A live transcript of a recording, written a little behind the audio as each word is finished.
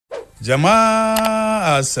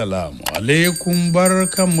Jama'a assalamu alaikum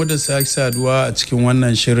barkanmu da sake saduwa a cikin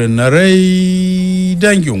wannan shirin na Rai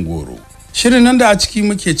Dangin goro. Shirin nan da a ciki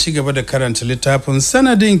muke ci gaba da karanta littafin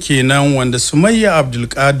Sanadin Kenan wanda Sumayya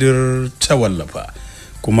Abdulkadir ta wallafa.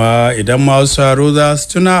 Kuma idan masu haro za su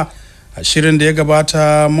tuna a shirin da ya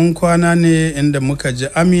gabata mun kwana ne inda muka ji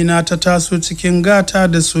Amina ta taso cikin gata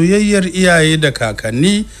da soyayyar iyaye da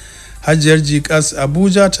kakanni. Hajiyar Jikas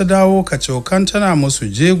Abuja ta dawo kacokan tana musu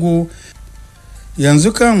jego.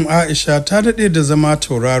 Yanzu kan Aisha ta daɗe da zama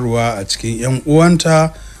tauraruwa a cikin 'yan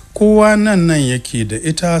uwanta, kowa nan yake da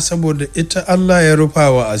ita saboda ita Allah ya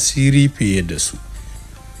rufa wa asiri fiye da su.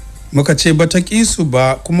 Muka ce bata ƙi su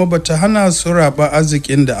ba kuma bata hana su raba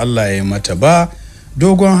arzikin da Allah ya yi mata ba.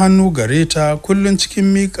 Dogon hannu gare ta, kullum cikin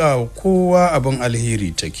miƙa kowa abin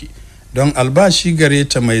alheri take. Don albashi gare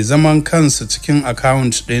ta mai zaman kansa cikin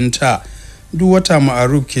akawunt ɗinta, duk wata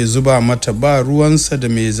ma'aruf ke zuba mata ba ruwansa da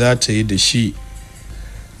me za ta yi da shi.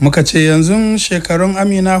 Muka ce yanzu shekarun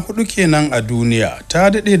Amina 4 kenan a duniya, ta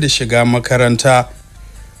daɗe da shiga makaranta.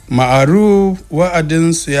 Ma'aruf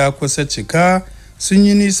wa'adinsu ya kusa cika, sun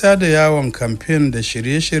yi nisa da yawon kamfen da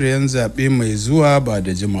shirye-shiryen zaɓe mai zuwa ba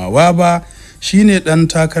da jimawa ba. Shine ɗan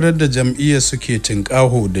takarar da jam'iyyar suke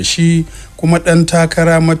tinƙaho da shi, kuma ɗan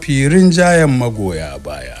takara mafi rinjayen magoya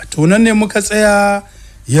baya. To nan ne muka tsaya,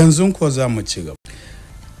 yanzu ko za mu ci gaba.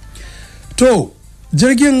 To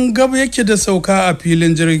jirgin gaba yake da sauka a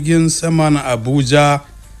filin jirgin sama na Abuja,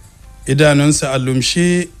 idanunsa a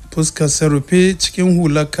lumshe, fuskarsa rufe cikin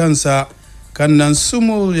hular kansa, kannan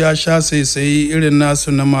sumul ya sha saisayi irin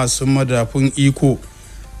nasu na masu madafun iko.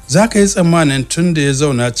 Za ka yi tsammanin tun da ya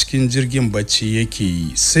zauna cikin jirgin bacci yake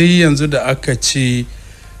yi, sai yanzu da aka ce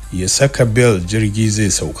ya saka bel jirgi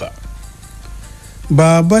zai sauka.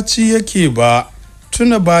 Ba bacci yake ba,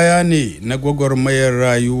 tuna baya ne na gwagwarmayar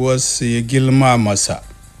rayuwarsa ya gilma masa.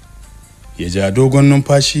 Ya ja dogon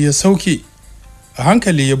numfashi ya sauke, a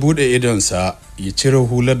hankali ya buɗe idonsa, ya cire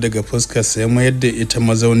hular daga fuskarsa ya mayar da ita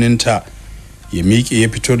mazauninta, ya miƙe ya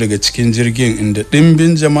fito daga cikin jirgin inda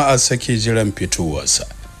ɗimbin jama'a sake jiran fitowarsa.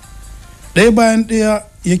 Ɗaya bayan ɗaya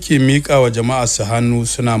yake miƙa wa jama'a su hannu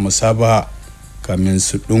suna musabaha kamin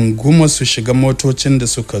su ɗunguma su shiga motocin da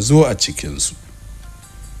suka zo a cikinsu.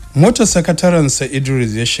 Motar sakatarensa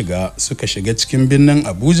Idris ya shiga, suka shiga cikin birnin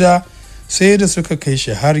Abuja, sai da suka kai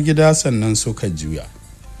shi har gida sannan suka juya.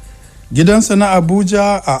 Gidansa na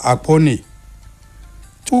Abuja a Akone.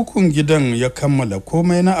 Tukun gidan ya kammala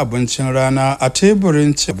komai na abincin rana a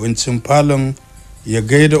teburin abincin falon, ya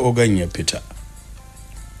gaida ogan ya fita.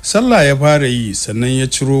 Sallah ya fara yi sannan ya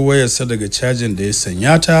ciro wayarsa daga cajin da ya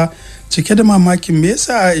sanya ta, cike da mamakin me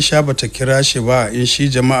yasa Aisha bata kira shi ba in shi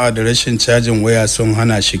jama'a da rashin cajin waya sun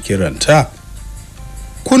hana shi kiranta.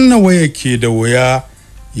 Kunna waya ke da waya,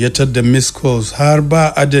 ya tadda miss calls har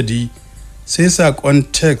ba adadi, sai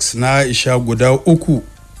saƙon text na Aisha guda 3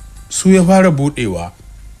 su ya fara buɗewa.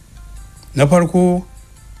 Na farko,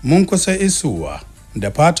 mun kusa isowa, da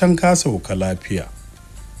fatan ka sauka lafiya.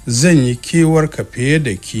 Zan yi kewar ka fiye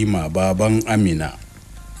da kima baban Amina.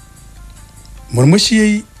 Murmushi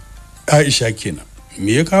yayi. Aisha kenan,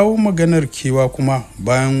 me ya kawo maganar kewa kuma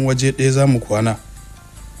bayan waje ɗaya za mu kwana?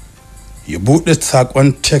 Ya buɗe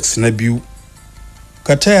saƙon text na biyu.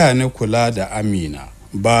 Ka taya ni kula da Amina,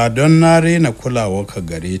 ba don na rena kulawarka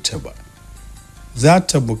gare ta ba, za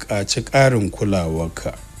ta buƙaci ƙarin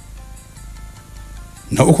kulawarka.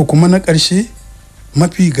 Na uku kuma na ƙarshe,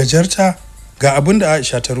 mafi gajarta, ga abin da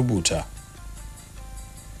Aisha ta rubuta.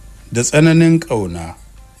 Da tsananin ƙauna,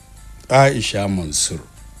 Aisha Mansur.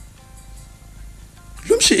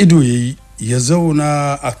 Lumshi ido ya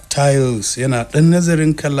zauna a tiles yana ɗan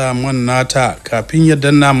nazarin kalaman nata kafin ya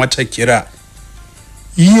danna mata kira.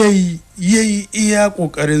 Yayi iya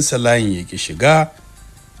ƙoƙarin layin yake shiga,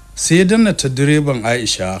 sai ya danna ta direban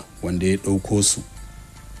Aisha wanda ya ɗauko su.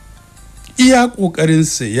 Iya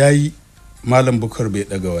ƙoƙarinsa ya yi, Malam Bukar bai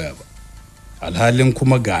ɗaga waya ba. Alhalin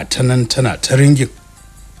kuma ga ta nan tana ta ringin.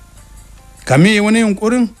 Kame wani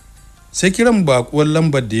yunkurin, sai kiran bakuwar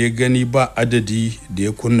lambar da ya gani ba adadi da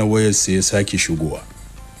ya kunna wayarsa ya sake shigowa.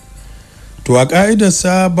 To a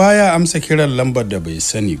ƙa'idarsa baya amsa kiran lambar da bai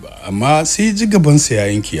sani ba, amma sai ji gabansa ya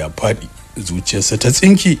yanki ya faɗi, zuciyarsa ta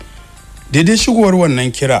tsinki daidai shigowar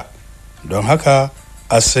wannan kira, don haka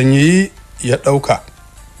a sanyaye ya ɗauka.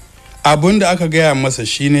 Abin da aka gaya masa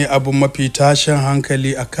shine abu mafi tashin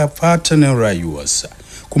hankali a kafatanin rayuwarsa,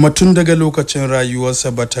 kuma tun daga lokacin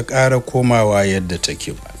rayuwarsa ba ta ƙara komawa yadda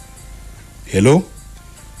take ba. Hello?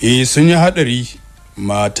 Sun yi haɗari,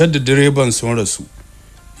 matar da direban sun rasu.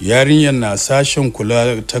 Yarinyar na sashen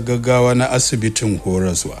kula ta gaggawa na asibitin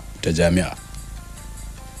horaswa ta jami'a.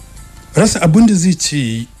 Rasa abin da zai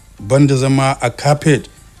ce banda zama a carpet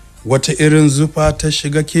wata irin zufa ta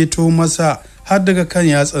shiga keto masa har daga kan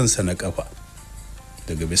yatsansa na kafa.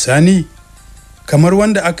 Daga bisani kamar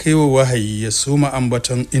wanda aka yi wa wahayi ya soma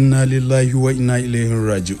ambaton inna lillahi wa inna ilaihi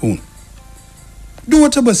raji'un. Duk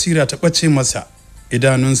wata basira ta ɓace masa,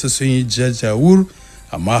 idanunsa sun yi jajawur,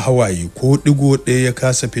 amma hawaye ko ɗigo ɗaya ya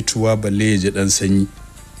kasa fitowa balle ya ji ɗan sanyi.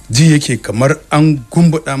 Ji yake kamar an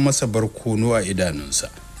gumbuɗa masa barkono a idanunsa.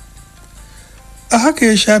 A haka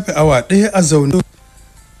ya shafe awa ɗaya a zaune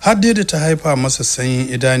har dai da ta haifa masa sanyin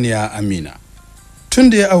idaniya Amina. Tun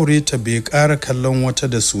da ya aure ta bai ƙara kallon wata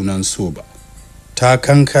da sunan so ba. Ta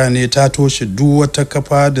kankane ta toshe duk wata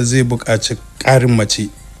kafa da zai buƙaci ƙarin mace.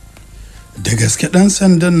 Da gaske ɗan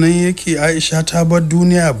sandan nan yake Aisha ta bar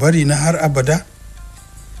duniya bari na har abada?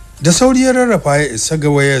 Da sauri ya rarrafa ya isa ga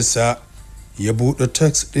wayarsa ya buɗe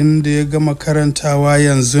text ɗin da ya gama karantawa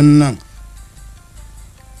yanzu nan.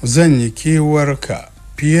 Zan yi kewarka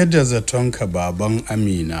fiye da zatonka baban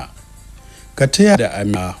Amina. Ka taya da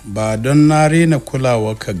Amina ba don na rena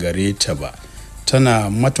kulawarka gare ta ba, tana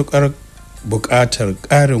matuƙar buƙatar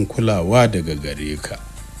ƙarin kulawa daga gare ka.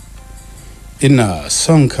 Ina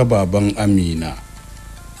son ka baban Amina.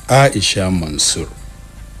 Aisha Mansur.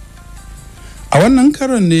 A wannan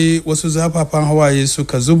karon ne wasu zafafan hawaye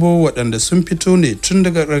suka zubo waɗanda sun fito ne tun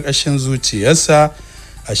daga ƙarƙashin zuciyarsa.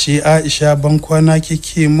 Ashe Aisha ban kwana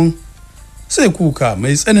kike mun, sai kuka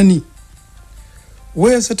mai tsanani.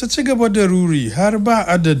 Wayarsa ta ci gaba da ruri har ba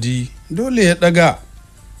adadi, dole ya ɗaga.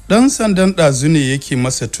 Ɗan sandan ɗazu ne yake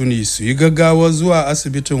masa tuni su yi gaggawa zuwa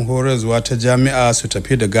asibitin horarwa ta jami'a su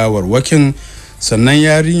tafi da gawar wakin, sannan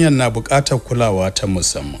yarinyar na buƙatar kulawa ta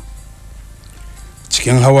musamman.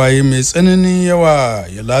 Cikin hawaye mai tsananin yawa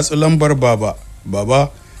ya latsi lambar baba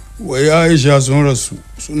wai Aisha sun rasu,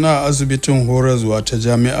 suna asibitin horarwa ta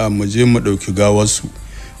jami'a, mu je mu ɗauki gawarsu.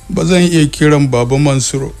 Ba zan iya kiran baba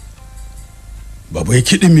Mansur. Baba ya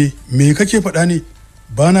kiɗi me kake faɗa ne?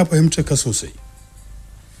 Ba na fahimta ka sosai.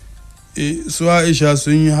 Su Aisha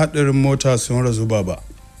sun yi haɗarin mota sun rasu baba.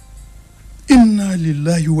 Inna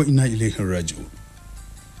lillahi wa inna ilaihi raji'un.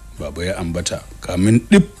 Baba ya ambata kamin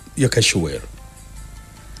ɗib ya kashe wayar.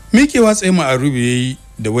 Miƙewa tsaye Ma'aruf ya yi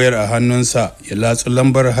da wayar a hannunsa ya latsa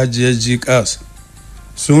lambar Hajiyar Jikas.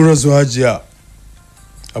 Sun rasu Hajiya.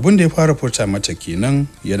 Abin da ya fara furta mata kenan,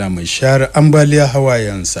 yana mai share ambaliya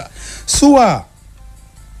hawayensa. Suwa?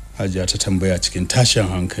 Hajiya ta tambaya cikin tashin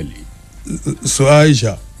hankali. Su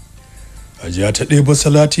Aisha. Hajiya ta ɗeba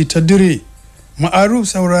salati ta dire. Ma'aruf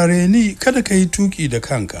saurare ni, kada ka yi tuki da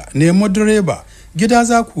kanka, nemo direba, gida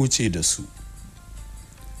za ku wuce da su.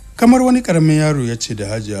 Kamar wani ƙaramin yaro ya ce da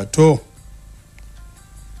Hajiya, to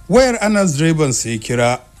wayar Anas direban sai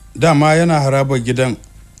kira, dama yana haraba gidan,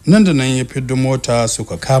 nan da nan ya fiddo mota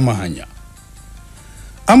suka kama hanya.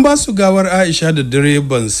 An ba su gawar Aisha da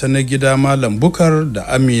direban sa na gida Malam Bukar da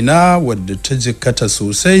Amina wadda ta jikkata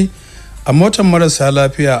sosai a motar marasa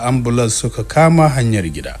lafiya ambulance suka kama hanyar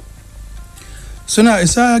gida. Suna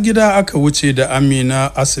isa gida aka wuce da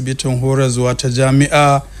Amina asibitin horarwa ta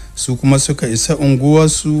jami'a, su kuma suka isa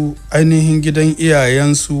unguwarsu, ainihin gidan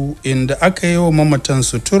iyayensu, inda aka yi wa mamatan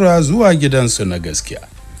sutura zuwa gidansu na gaskiya.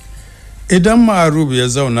 Idan Ma'aruf ya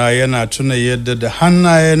zauna yana tuna yadda da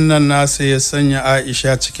hannayen nan nasa ya sanya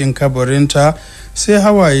Aisha cikin kabarinta, sai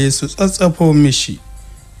hawaye su tsatsafo mishi,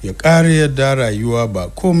 ya ƙara yadda rayuwa ba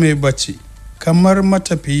komai bace, kamar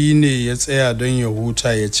matafiyi ne ya tsaya don ya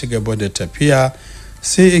huta ya ci gaba da tafiya,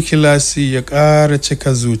 sai ikilasi ya ƙara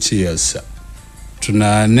cika zuciyarsa.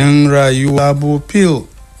 Tunanin rayuwa bofil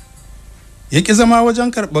ya ƙi zama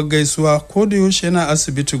wajen karɓar gaisuwa, ko da yaushe yana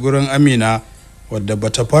asibiti gurin Amina wadda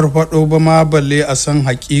bata farfado ba ma balle a san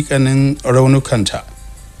hakikanin raunukanta.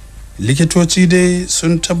 Likitoci dai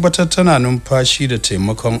sun tabbatar tana numfashi da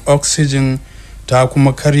taimakon oxygen, ta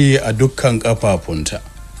kuma karye a dukkan kafafunta.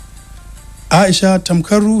 Aisha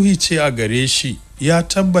tamkar ruhi ce a gare shi, ya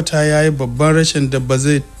tabbata ya yi babban rashin da ba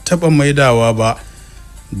zai taba maidawa ba,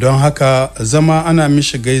 don haka zama ana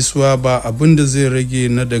mishi gaisuwa ba abin da zai rage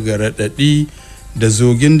na daga raɗaɗi da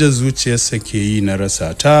zogin da zuciyarsa ke yi na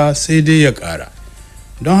rasa ta, sai dai ya ƙara.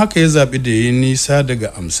 Don haka ya zaɓi da yi nisa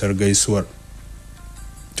daga amsar gaisuwar.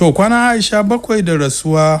 To kwana Aisha 7 da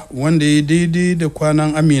rasuwa, wanda ya daidai da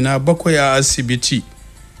kwanan Amina 7 a asibiti.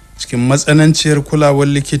 Cikin matsananciyar kulawar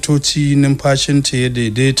likitoci numfashinta ya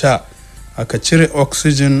daidaita, aka cire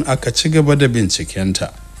oxygen, aka ci gaba da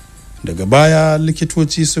bincikenta. Daga baya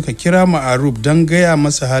likitoci suka kira Ma'aruf don gaya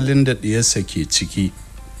masa halin da ɗiyarsa ke ciki.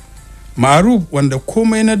 Ma'aruf, wanda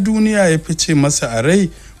komai na duniya ya fice masa a rai,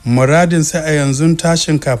 muradinsa a yanzu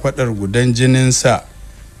tashin kafaɗar gudan jininsa.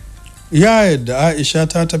 Ya yadda Aisha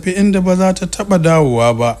ta tafi inda ba za ta taɓa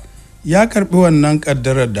dawowa ba, ya karbi wannan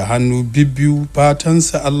kaddarar da hannu bibbiyu,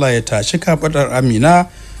 fatansa Allah ya tashi kafaɗar Amina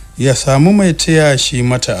ya samu mai taya shi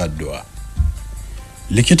mata addu'a.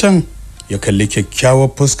 Likitan ya kalli kyakkyawar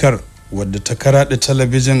fuskar wadda ta karaɗe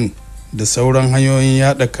talabijin da sauran hanyoyin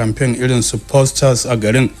yada kamfen irin su posters a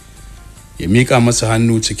garin, ya miƙa masa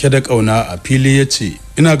hannu cike da ƙauna a fili ya ce,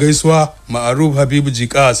 ina gaisuwa Ma'aruf Habibu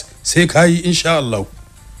Jikas, sai ka yi insha Allah.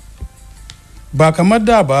 Ba kamar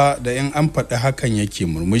da ba da in an faɗi hakan yake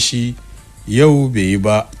murmushi, yau bai yi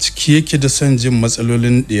ba, ciki yake da son jin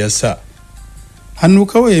matsalolin da ya sa. Hannu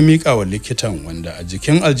kawai ya miƙa wa likitan wanda a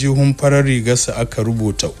jikin aljihun farar rigarsa aka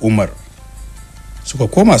rubuta Umar. Suka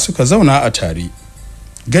koma suka zauna a tare.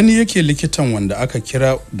 Gani yake likitan wanda aka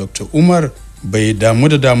kira Dr. Umar bai damu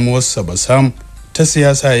da damuwarsa ba sam, ta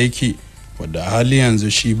siyasa yake wadda a hali yanzu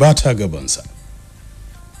shi ba ta gabansa.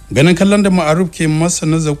 Ganin kallon da Ma'aruf ke masa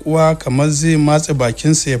na zakuwa kamar zai matse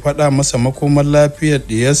bakinsa ya faɗa masa makomar lafiyar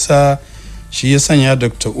ɗiyarsa, shi ya sanya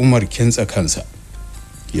Dr. Umar kintsa kansa.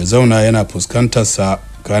 Ya zauna yana fuskantarsa,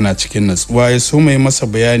 kana cikin natsuwa ya so mai masa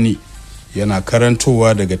bayani yana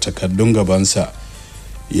karantowa daga takardun gabansa.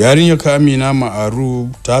 Yarinya ka Amina Ma'aruf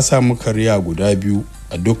ta samu karya guda biyu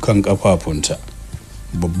a dukkan kafafunta.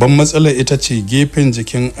 Babban matsalar ita ce gefen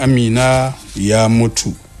jikin Amina ya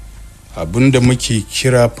mutu, abinda muke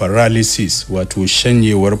kira paralysis, wato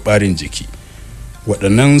shanyewar ɓarin jiki.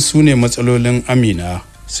 Waɗannan su ne matsalolin Amina,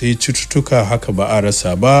 sai cututtuka haka ba a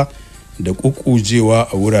rasa ba da ƙuƙujewa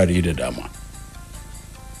a wurare da dama.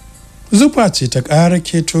 Zufa ce ta ƙara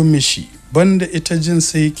keto mishi, banda ita jin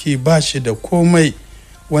sai ke ba shi da komai.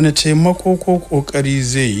 Wani taimako ko ƙoƙari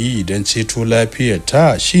zai yi don ceto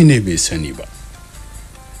lafiyarta shine bai sani ba.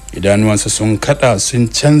 Idanuwansa sun kada sun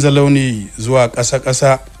canza launi zuwa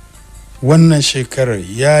ƙasa-ƙasa. Wannan shekarar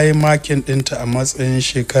ya yi makin ɗinta a matsayin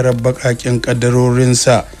shekarar baƙaƙen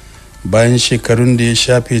ƙaddarorinsa, bayan shekarun da ya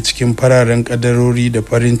shafe cikin fararen ƙaddarori da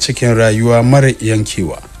farin cikin rayuwa mara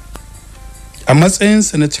yankewa. A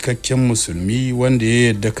matsayinsa na cikakken musulmi wanda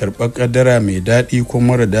ya yarda karɓar ƙaddara mai daɗi ko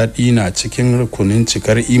mara daɗi na cikin rukunin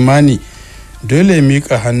cikar imani, dole ya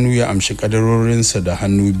miƙa hannu ya amshi ƙaddarorinsa da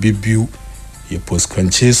hannu bibbiyu, ya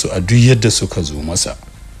fuskance su a duk yadda suka zo masa.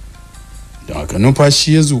 Don haka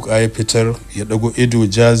numfashi ya zuƙa ya fitar, ya ɗago ido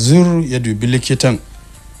jazur ya dubi likitan.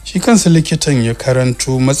 Shi kansa likitan ya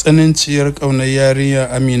karanto matsananciyar ƙaunar yarinya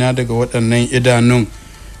Amina daga waɗannan idanun,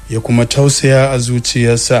 ya kuma tausaya a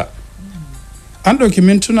zuciyarsa. An ɗauki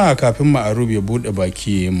mintuna kafin Ma'aruf ya buɗe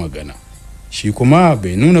baki ya yi magana. Shi kuma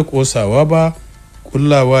bai nuna ƙosawa ba,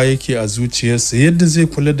 kullawa yake a zuciyarsa yadda zai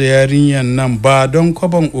kula da yarinyar nan ba don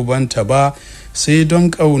kwabon ubanta ba, sai don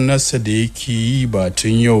ƙaunarsa da yake yi ba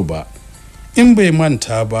tun yau ba. In bai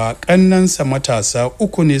manta ba, ƙannansa matasa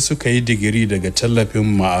 3 ne suka yi digiri daga tallafin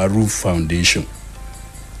Ma'aruf Foundation.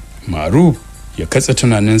 Ma'aruf ya katse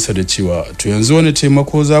tunaninsa da cewa, to yanzu wani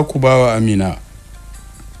taimako za ku ba wa Amina?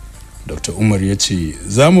 Dr. Umar ya ce,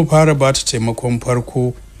 za mu fara ba ta taimakon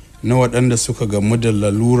farko na waɗanda suka gamu da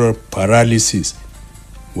lalurar paralysis,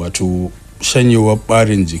 wato shanyewar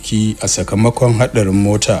ɓarin jiki a sakamakon haɗarin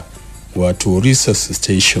mota, wato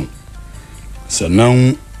resuscitation.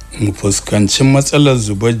 Sannan mu fuskanci matsalar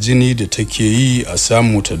zubar jini da take yi a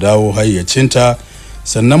samu ta dawo hayyacinta,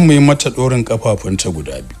 sannan mu yi mata ɗorin ƙafafunta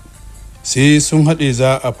guda biyu. Sai sun haɗe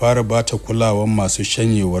za a fara ba ta kulawan masu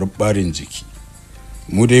shanyewar ɓarin jiki.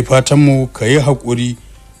 Mu dai fatanmu ka yi haƙuri,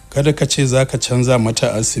 kada ka ce za ka canza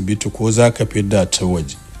mata asibiti ko za ka fidda ta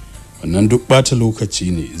waje. Wannan duk ɓata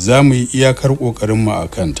lokaci ne, za mu yi iyakar ƙoƙarinmu a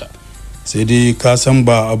kanta. Sai dai ka san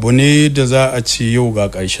ba abu ne da za a ce yau ga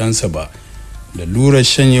ƙarshensa ba. Lalurar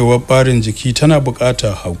shanyewar ɓarin jiki tana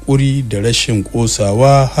buƙatar haƙuri da rashin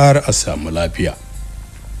ƙosawa har a samu lafiya.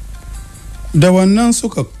 Da wannan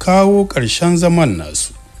suka kawo ƙarshen zaman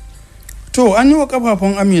nasu. To an yi wa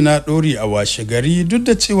kafafun Amina ɗori a washe gari, duk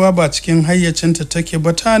da cewa ba cikin hayyacinta take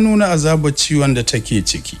ba, ta nuna azabar ciwon da take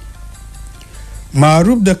ciki.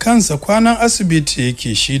 Ma'aruf da kansa kwanan asibiti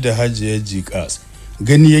yake, shi da Hajiya Jikas.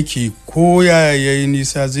 Gani yake ko yaya yayi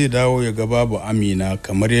nisa zai dawo ya ga babu Amina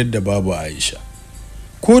kamar yadda babu Aisha.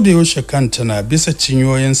 Ko da yaushe kanta na bisa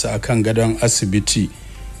cinyoyinsa akan gadon asibiti,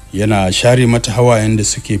 yana share mata hawayen da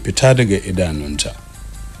suke fita daga idanunta.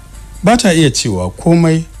 Ba ta iya cewa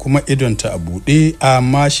komai, kuma idonta a buɗe,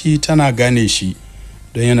 amma shi tana gane shi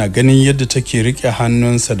don yana ganin yadda take riƙe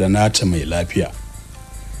hannunsa da nata mai lafiya.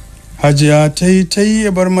 Hajiya ta yi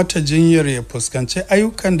ya bar mata jinyar ya fuskanci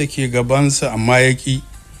ayyukan da ke gabansa, amma ya ƙi.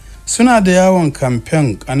 Suna da yawon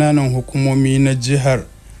kamfen ƙananan hukumomi na jihar,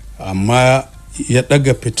 amma ya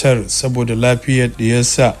ɗaga fitar saboda lafiyar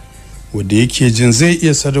ɗiyarsa wadda yake jin zai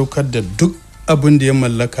iya sadaukar da duk abin da ya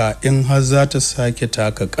mallaka in har za ta sake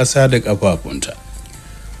taka ƙasa da ƙafafunta.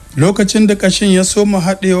 lokacin da kashin ya soma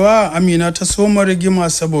haɗewa, Amina ta soma rigima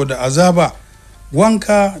saboda azaba.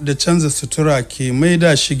 Wanka da canza sutura ke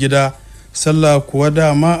maida shi gida, sallah kuwa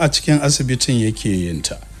dama a cikin asibitin yake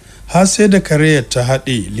yinta. Har sai da karayar ta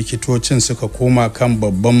haɗe, likitocin suka koma kan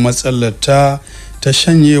babban matsalar ta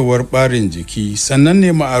shanyewar ɓarin jiki, sannan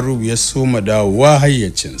ne Ma'aruf ya soma dawowa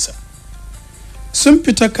hayyacinsa. Sun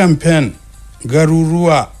fita kamfen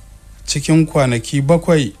garuruwa cikin kwanaki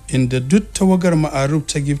 7, inda duk tawagar Ma'aruf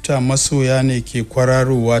ta gifta masoya ne ke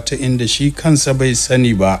kwararowa ta inda shi kansa bai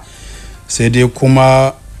sani ba, sai dai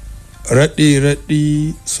kuma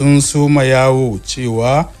raɗi-raɗi sun soma yawo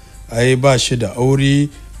cewa ai ba shi da aure,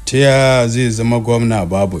 ta ya zai zama gwamna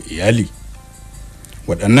babu iyali.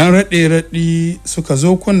 Waɗannan raɗe-raɗi suka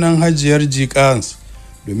zo kunnen hajiyar jikans,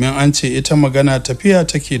 domin an ce ita magana tafiya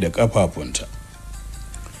take da ƙafafunta.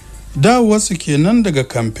 Dawowarsu kenan daga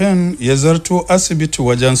kamfen ya zarto asibiti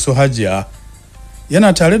wajen su hajiya,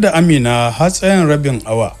 yana tare da Amina har tsayin rabin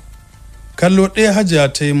awa. Kallo ɗaya hajiya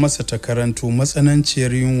ta yi masa ta karanto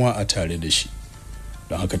matsananciyar yunwa a tare da shi,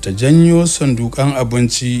 don haka ta janyo sandukan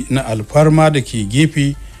abinci na alfarma da ke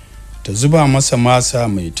gefe, ta zuba masa masa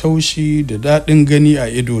mai taushi da daɗin gani a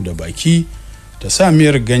ido da baki, ta sa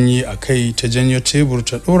miyar ganye a kai, ta janyo tebur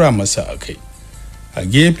ta ɗora masa a kai. A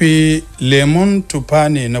gefe lemon tufa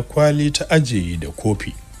ne na kwali ta ajiye da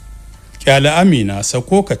kofi. Kyala Amina,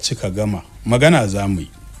 sako ka cika gama, magana za mu yi.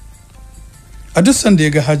 A duk sanda ya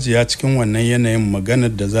ga hajiya cikin wannan yanayin, maganar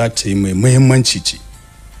da za ta yi mai muhimmanci ce.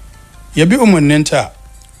 Ya bi umarninta,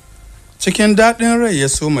 cikin daɗin rai ya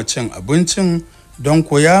soma cin abincin, don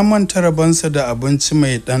ko ya manta rabansa da abinci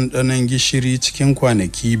mai ɗanɗanon gishiri cikin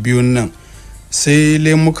kwanaki biyun nan, sai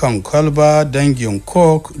lemukan kwalba, dangin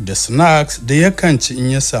coke da snacks da yakan ci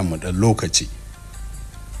in ya samu ɗan lokaci.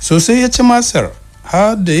 Sosai ya ci masar,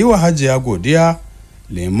 har da yi wa hajiya godiya.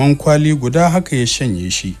 Lemon kwali guda haka ya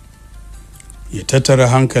shanye shi, ya tattara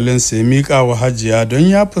hankalinsa ya miƙa wa hajiya, don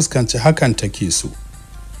ya fuskanci hakan take so.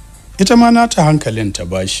 Ita ma nata hankalin ta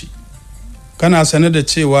bashi. Kana sane da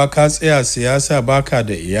cewa ka tsaya siyasa baka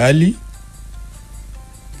da iyali?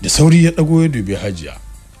 Da sauri ya ɗago ya dubi hajiya,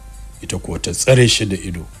 ita ko ta tsare shi da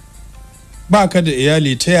ido. Baka da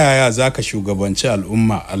iyali, ta yaya za ka shugabanci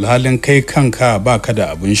al'umma alhalin kai kanka baka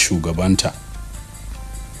da abin shugabanta?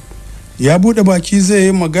 Ya buɗe baki zai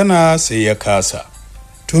yi magana sai ya kasa.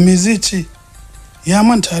 To me zai ce? Ya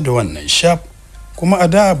manta da wannan shaf, kuma a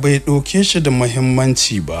da bai ɗauke shi da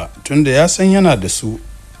muhimmanci ba, tunda ya san yana da su,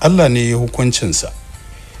 Allah ne ya hukuncinsa.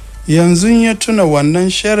 Yanzu ya tuna wannan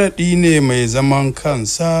sharaɗi ne mai zaman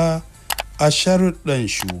kansa a sharuɗan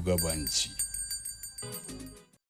shugabanci.